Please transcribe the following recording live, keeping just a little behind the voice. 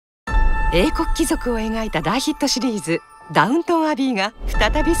英国貴族を描いた大ヒットシリーズダウントンアビーが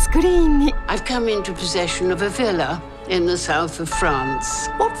再びスクリーンに。 I've come into possession of a villa in the south of France.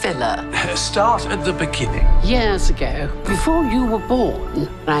 What villa? Start at the beginning. Years ago, before you were born,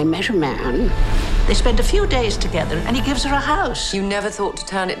 I met a man. They spend a few days together and he gives her a house. You never thought to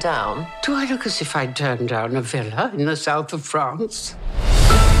turn it down? Do I look as if I'd turned down a villa in the south of France?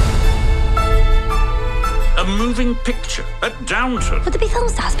 A moving picture at Downton. Would there be film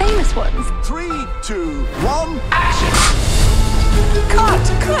stars, famous ones? 3, 2, 1, Action! cut!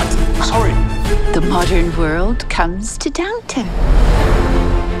 Sorry. The modern world comes to Downton.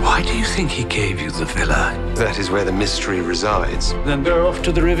 Why do you think he gave you the villa? That is where the mystery resides. Then go off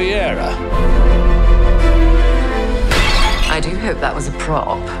to the Riviera. I do hope that was a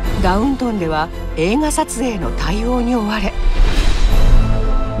prop. ダウントンでは映画撮影の対応に追われ、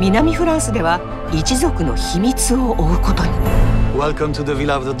南フランスでは一族の秘密を追うことに。 Welcome to the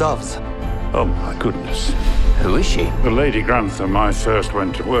Villa of the Doves. Oh my goodness. Who is she? The Lady Grantham I first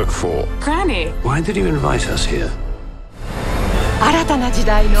went to work for. Granny. Why did you invite us here? 新たな時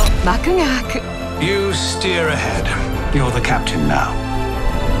代の幕が開く。 You steer ahead. You're the captain now.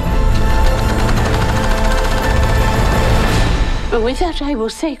 With that, I will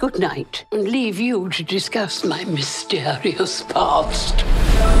say good night and leave you to discuss my mysterious past.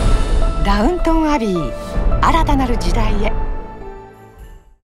 ダウントンアビー、新たなる時代へ。